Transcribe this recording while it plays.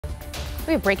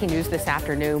We have breaking news this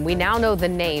afternoon. We now know the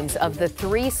names of the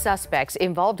 3 suspects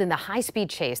involved in the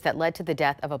high-speed chase that led to the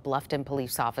death of a Bluffton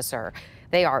police officer.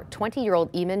 They are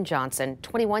 20-year-old Emin Johnson,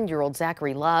 21-year-old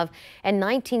Zachary Love, and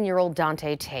 19-year-old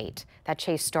Dante Tate. That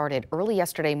chase started early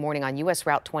yesterday morning on U.S.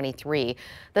 Route 23.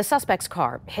 The suspect's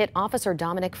car hit Officer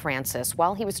Dominic Francis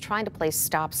while he was trying to place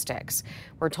stop sticks.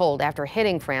 We're told after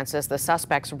hitting Francis, the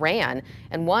suspects ran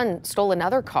and one stole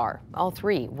another car. All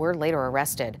 3 were later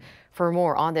arrested. For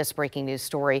more on this breaking news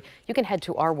story, you can head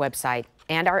to our website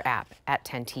and our app at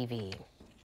 10TV.